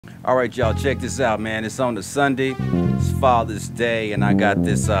All right, y'all, check this out, man. It's on the Sunday. It's Father's Day, and I got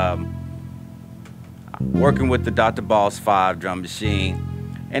this working with the Dr. Boss 5 drum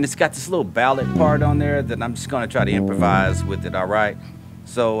machine, and it's got this little ballad part on there that I'm just gonna try to improvise with it. All right,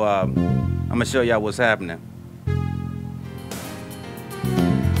 so I'm gonna show y'all what's happening.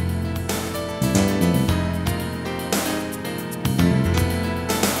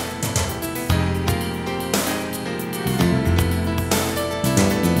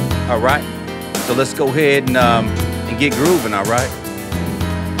 All right, so let's go ahead and get grooving. All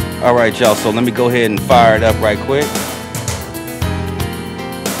right, y'all, so let me go ahead and fire it up right quick.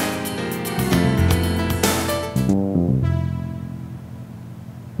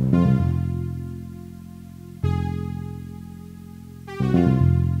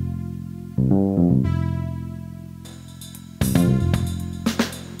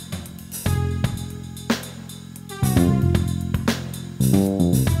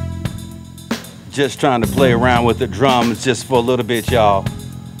 Just trying to play around with the drums just for a little bit, y'all.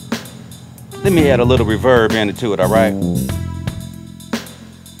 Let me add a little reverb into it, all right?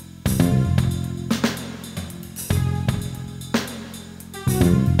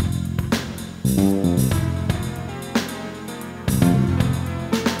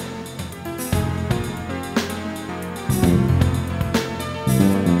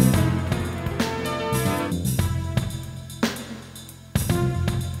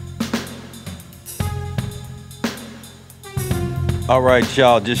 All right,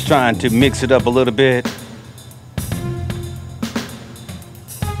 y'all, just trying to mix it up a little bit.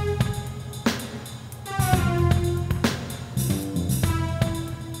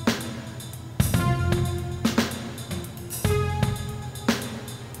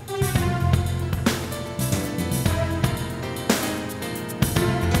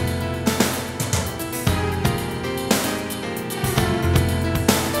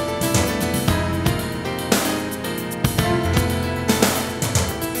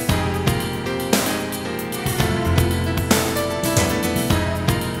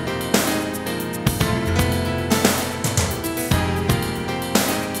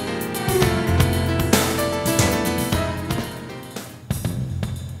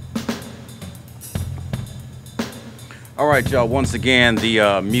 All right, y'all, once again,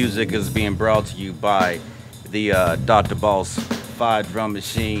 the music is being brought to you by the Dr. Boss 5 drum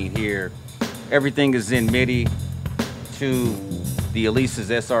machine here. Everything is in MIDI to the Alesis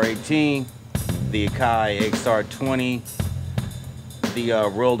SR18, the Akai XR20, the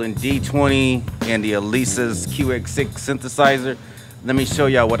Roland D20, and the Alesis QX6 synthesizer. Let me show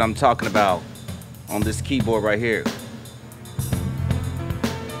y'all what I'm talking about on this keyboard right here.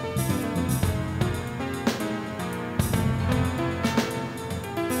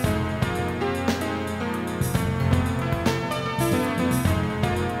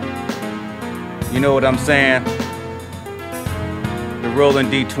 You know what I'm saying? The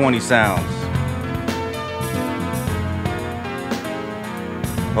Roland D20 sounds.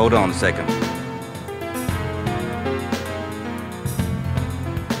 Hold on a second.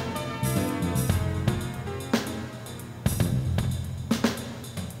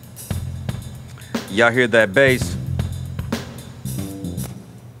 Y'all hear that bass?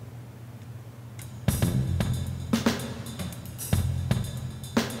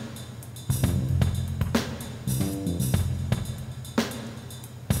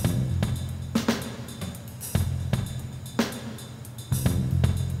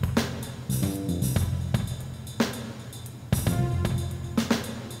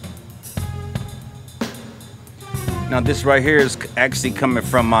 Now this right here is actually coming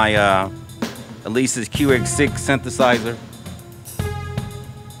from my Alesis QX6 synthesizer.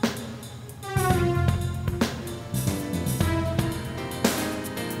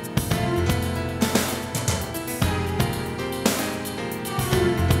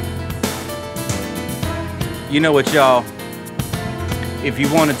 You know what, y'all? If you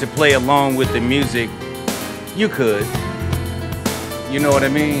wanted to play along with the music, you could. You know what I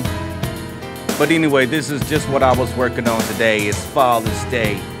mean? But anyway, this is just what I was working on today. It's Father's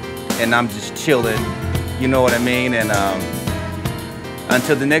Day, and I'm just chilling. You know what I mean? And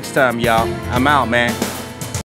until the next time, y'all, I'm out, man.